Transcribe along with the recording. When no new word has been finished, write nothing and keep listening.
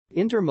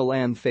Inter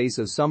Milan face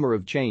a summer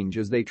of change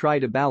as they try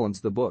to balance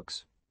the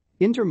books.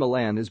 Inter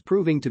Milan is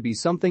proving to be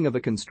something of a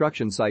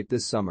construction site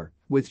this summer,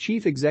 with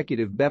chief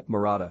executive Beppe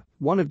Marotta,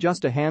 one of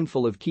just a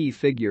handful of key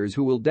figures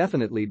who will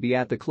definitely be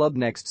at the club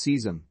next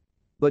season.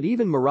 But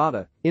even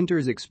Marotta,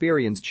 Inter's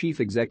experienced chief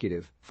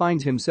executive,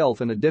 finds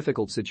himself in a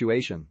difficult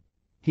situation.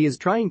 He is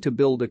trying to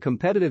build a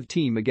competitive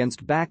team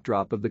against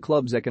backdrop of the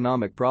club's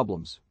economic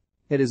problems.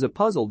 It is a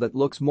puzzle that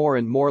looks more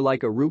and more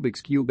like a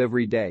Rubik's Cube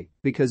every day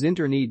because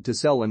Inter need to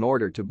sell in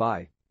order to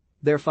buy.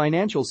 Their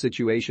financial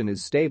situation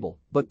is stable,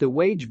 but the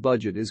wage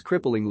budget is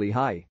cripplingly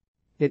high.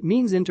 It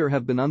means Inter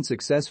have been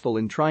unsuccessful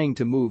in trying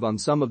to move on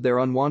some of their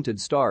unwanted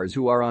stars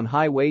who are on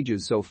high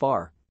wages so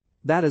far.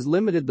 That has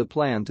limited the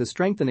plan to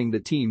strengthening the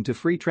team to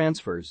free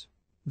transfers.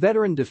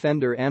 Veteran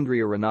defender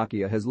Andrea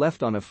Ranocchia has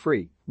left on a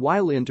free,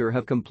 while Inter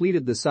have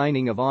completed the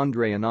signing of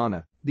Andre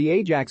Onana, the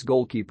Ajax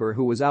goalkeeper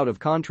who was out of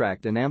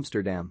contract in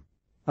Amsterdam.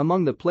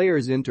 Among the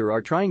players Inter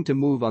are trying to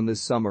move on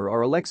this summer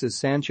are Alexis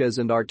Sanchez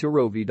and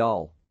Arturo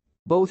Vidal.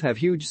 Both have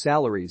huge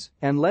salaries,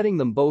 and letting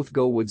them both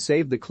go would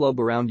save the club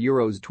around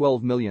euros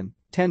 12 million,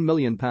 £10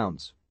 million.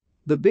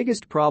 The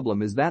biggest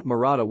problem is that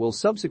Marotta will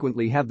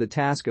subsequently have the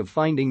task of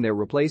finding their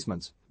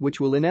replacements,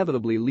 which will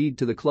inevitably lead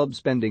to the club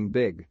spending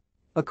big.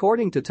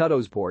 According to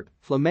Tuttosport,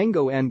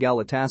 Flamengo and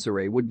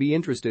Galatasaray would be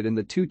interested in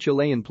the two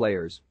Chilean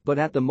players, but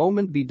at the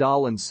moment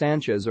Vidal and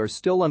Sanchez are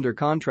still under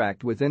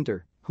contract with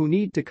Inter, who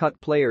need to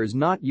cut players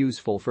not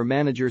useful for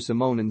manager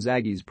Simone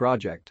Inzaghi's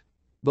project.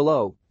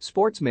 Below,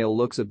 Sportsmail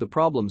looks at the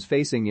problems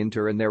facing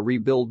Inter and their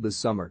rebuild this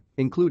summer,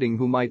 including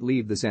who might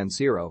leave the San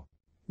Siro.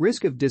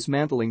 Risk of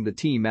dismantling the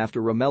team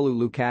after Romelu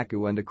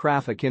Lukaku and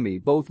Achraf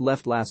Hakimi both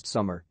left last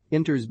summer.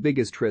 Inter's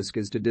biggest risk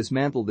is to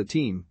dismantle the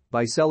team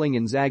by selling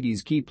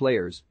Inzaghi's key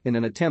players in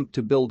an attempt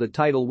to build a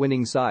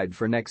title-winning side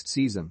for next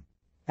season.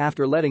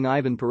 After letting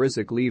Ivan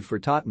Perisic leave for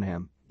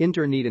Tottenham,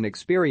 Inter need an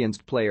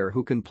experienced player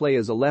who can play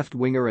as a left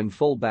winger and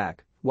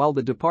full-back, while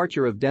the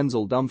departure of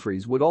Denzel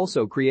Dumfries would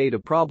also create a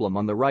problem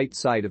on the right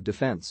side of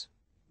defense.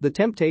 The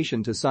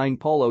temptation to sign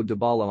Paulo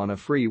Dybala on a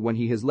free when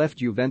he has left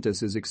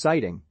Juventus is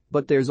exciting,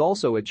 but there's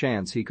also a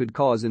chance he could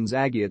cause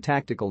Inzaghi a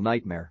tactical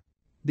nightmare.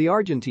 The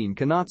Argentine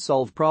cannot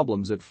solve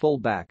problems at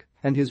full-back,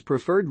 and his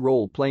preferred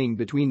role playing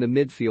between the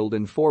midfield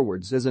and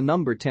forwards as a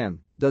number 10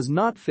 does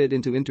not fit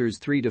into Inter's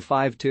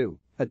 3-5-2,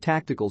 a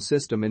tactical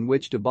system in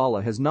which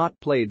Dybala has not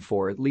played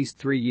for at least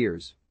 3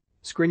 years.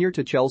 Skriniar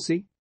to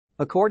Chelsea?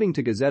 According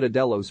to Gazzetta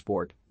dello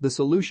Sport, the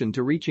solution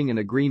to reaching an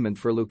agreement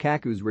for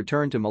Lukaku's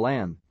return to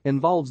Milan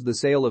involves the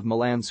sale of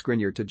Milan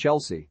Skriniar to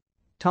Chelsea.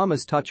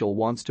 Thomas Tuchel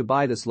wants to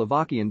buy the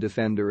Slovakian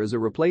defender as a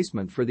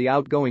replacement for the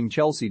outgoing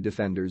Chelsea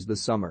defenders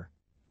this summer.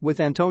 With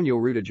Antonio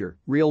Rudiger,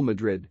 Real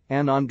Madrid,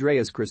 and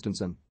Andreas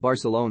Christensen,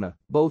 Barcelona,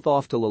 both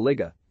off to La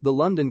Liga, the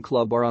London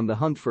club are on the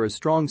hunt for a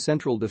strong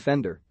central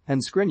defender,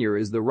 and Skriniar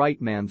is the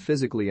right man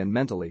physically and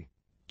mentally.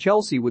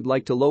 Chelsea would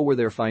like to lower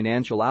their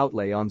financial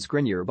outlay on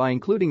Skriniar by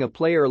including a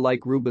player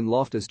like Ruben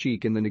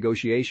Loftus-Cheek in the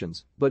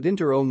negotiations, but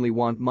Inter only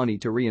want money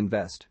to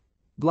reinvest.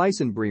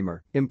 Gleison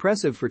Bremer,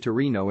 impressive for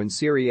Torino in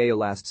Serie A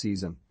last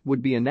season,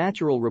 would be a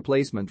natural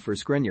replacement for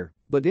Skriniar,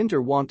 but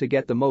Inter want to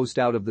get the most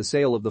out of the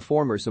sale of the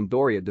former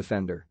Sampdoria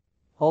defender.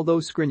 Although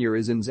Skriniar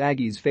is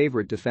Inzaghi's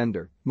favorite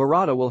defender,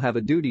 Marotta will have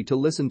a duty to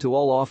listen to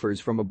all offers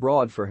from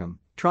abroad for him,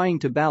 trying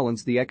to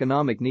balance the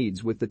economic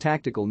needs with the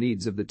tactical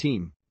needs of the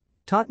team.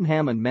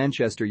 Tottenham and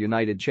Manchester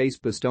United chase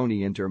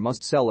Bastoni. Inter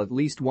must sell at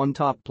least one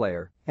top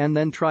player and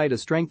then try to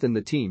strengthen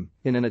the team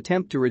in an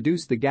attempt to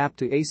reduce the gap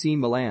to AC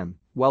Milan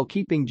while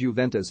keeping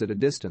Juventus at a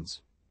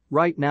distance.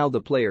 Right now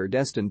the player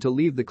destined to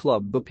leave the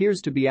club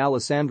appears to be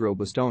Alessandro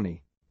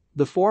Bastoni.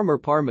 The former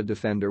Parma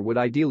defender would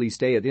ideally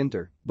stay at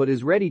Inter but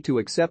is ready to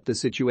accept the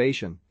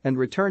situation and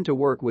return to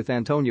work with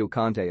Antonio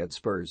Conte at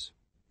Spurs.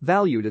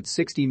 Valued at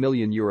 €60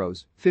 million,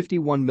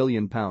 £51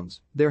 million,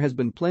 there has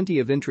been plenty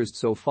of interest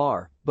so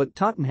far, but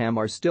Tottenham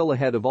are still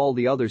ahead of all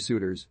the other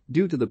suitors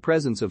due to the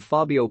presence of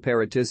Fabio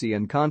Paratici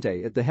and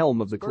Conte at the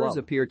helm of the club. Spurs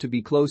appear to be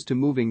close to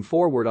moving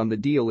forward on the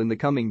deal in the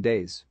coming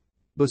days.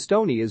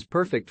 Bastoni is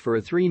perfect for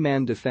a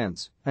three-man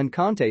defense, and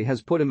Conte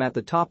has put him at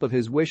the top of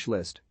his wish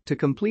list to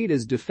complete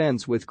his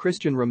defense with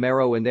Christian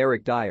Romero and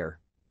Eric Dyer.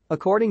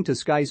 According to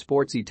Sky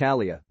Sports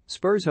Italia,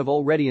 Spurs have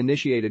already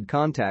initiated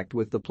contact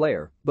with the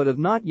player but have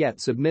not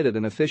yet submitted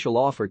an official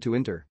offer to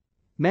Inter.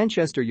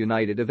 Manchester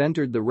United have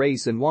entered the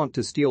race and want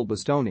to steal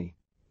Bastoni.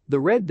 The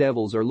Red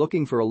Devils are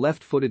looking for a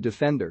left-footed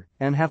defender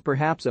and have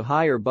perhaps a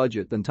higher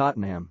budget than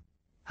Tottenham.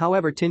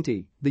 However,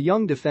 Tinti, the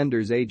young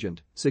defender's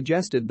agent,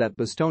 suggested that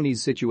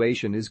Bastoni's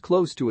situation is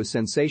close to a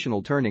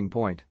sensational turning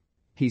point.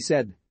 He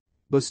said,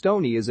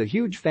 "Bastoni is a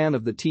huge fan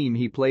of the team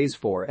he plays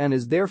for and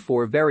is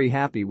therefore very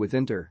happy with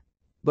Inter.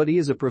 But he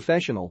is a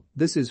professional,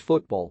 this is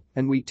football,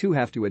 and we too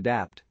have to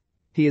adapt.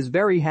 He is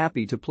very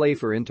happy to play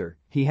for Inter,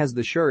 he has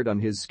the shirt on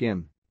his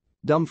skin."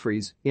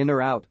 Dumfries, in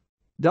or out?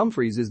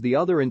 Dumfries is the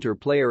other Inter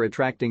player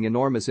attracting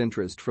enormous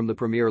interest from the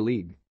Premier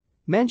League.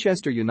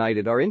 Manchester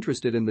United are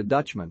interested in the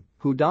Dutchman,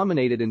 who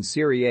dominated in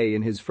Serie A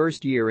in his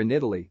first year in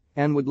Italy,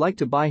 and would like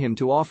to buy him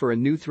to offer a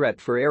new threat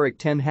for Erik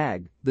ten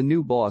Hag, the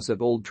new boss at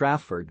Old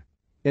Trafford.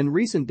 In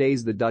recent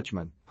days the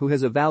Dutchman, who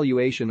has a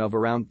valuation of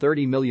around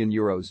 €30 million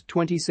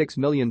 (£26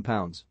 million),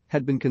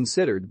 had been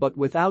considered but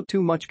without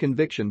too much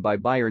conviction by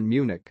Bayern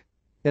Munich.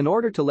 In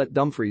order to let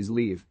Dumfries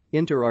leave,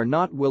 Inter are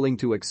not willing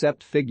to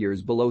accept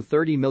figures below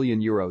 €30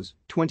 million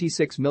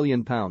 (£26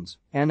 million),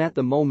 and at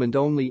the moment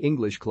only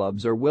English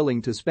clubs are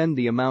willing to spend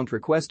the amount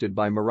requested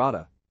by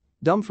Morata.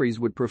 Dumfries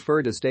would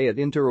prefer to stay at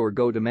Inter or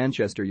go to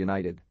Manchester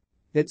United.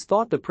 It's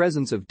thought the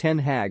presence of Ten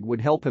Hag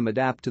would help him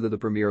adapt to the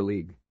Premier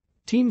League.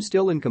 Team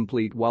still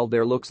incomplete. While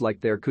there looks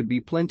like there could be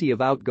plenty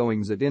of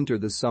outgoings at Inter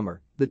this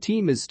summer, the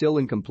team is still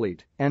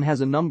incomplete and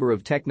has a number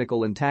of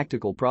technical and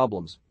tactical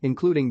problems,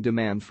 including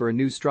demand for a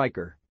new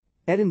striker.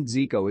 Edin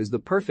Dzeko is the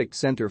perfect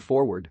centre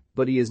forward,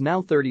 but he is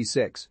now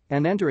 36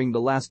 and entering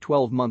the last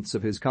 12 months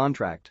of his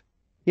contract.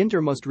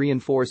 Inter must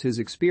reinforce his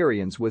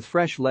experience with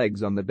fresh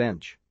legs on the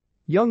bench.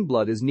 Young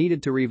blood is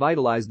needed to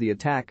revitalize the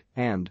attack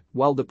and,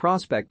 while the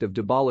prospect of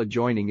Dybala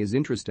joining is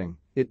interesting,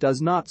 it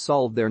does not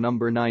solve their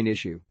number 9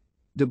 issue.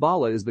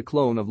 Dybala is the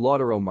clone of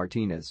Lautaro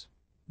Martinez.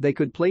 They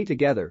could play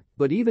together,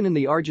 but even in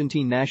the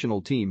Argentine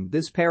national team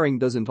this pairing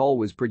doesn't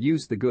always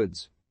produce the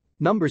goods.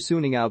 Number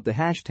Sooning Out. The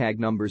hashtag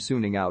Number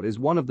Sooning Out is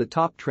one of the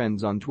top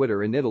trends on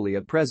Twitter in Italy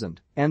at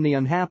present, and the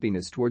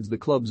unhappiness towards the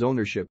club's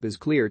ownership is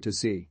clear to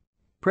see.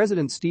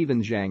 President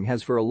Steven Zhang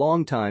has for a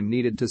long time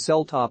needed to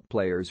sell top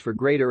players for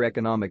greater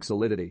economic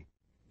solidity.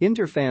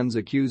 Inter fans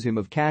accuse him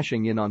of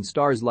cashing in on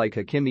stars like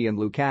Hakimi and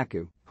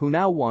Lukaku, who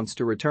now wants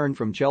to return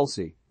from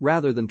Chelsea,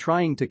 rather than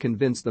trying to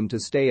convince them to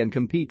stay and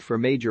compete for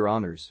major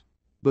honors.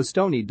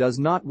 Bastoni does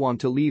not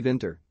want to leave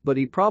Inter, but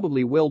he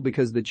probably will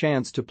because the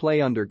chance to play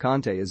under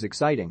Conte is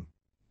exciting.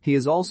 He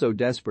is also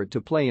desperate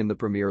to play in the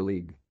Premier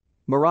League.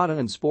 Morata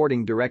and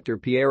sporting director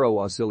Piero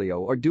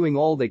Ausilio are doing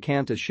all they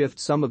can to shift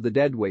some of the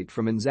deadweight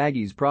from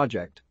Inzaghi's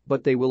project,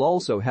 but they will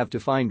also have to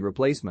find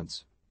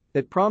replacements.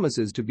 It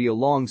promises to be a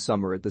long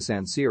summer at the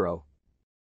San Siro.